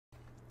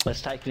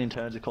Let's take it in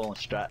turns of calling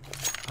strat.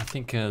 I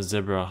think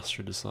Zebra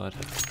should decide.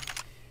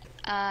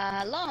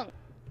 Long.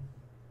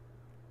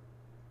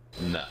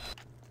 No.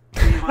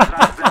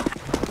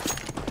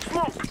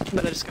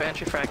 Better just go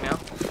entry frag now.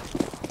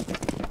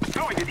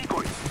 Throwing a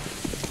decoy.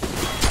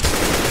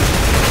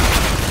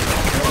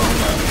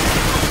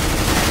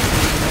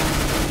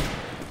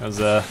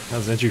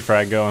 How's entry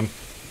frag going?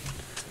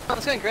 Oh,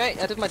 it's going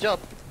great. I did my job.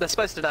 They're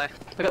supposed to die.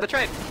 I got the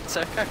trade,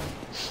 so go.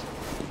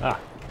 Ah.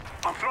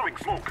 I'm throwing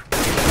smoke.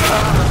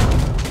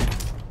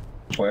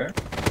 Where?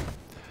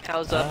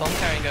 How's bomb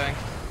carrying going?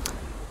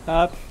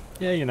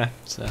 Yeah, you know,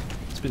 it's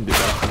been a bit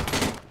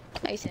better.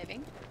 Are you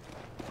saving?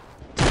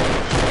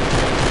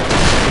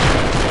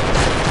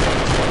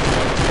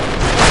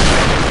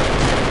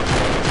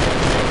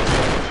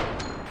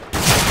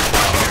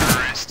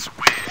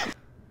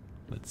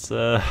 Let's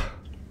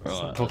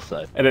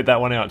Right, edit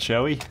that one out,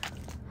 shall we?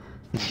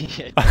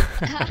 yeah.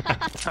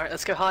 Alright,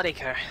 let's go hard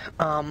eco.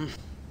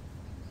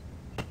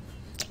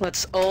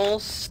 Let's all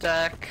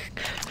stack.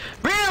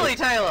 Really,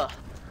 Taylor?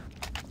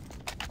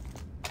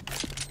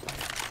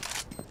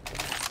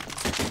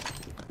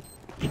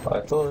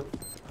 I thought.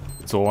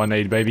 That's all I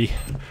need, baby.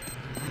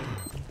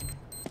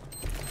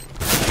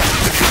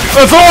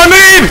 That's all I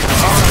need!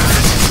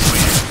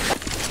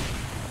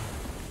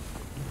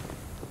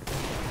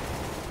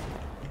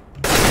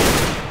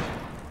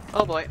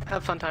 Oh boy,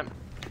 have fun time.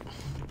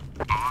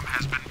 Bomb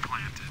has been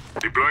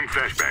planted. Deploying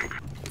flashbang.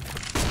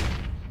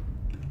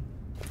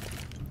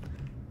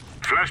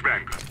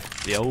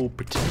 Flashbang. The old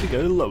pretend to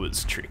go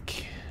lowers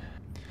trick.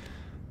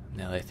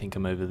 Now they think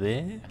I'm over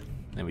there,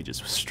 then we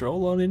just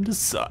stroll on into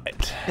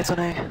sight. It's on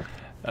A.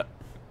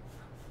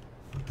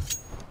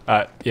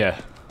 Yeah,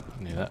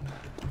 I knew that.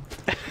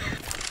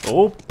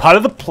 Oh, part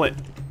of the plan.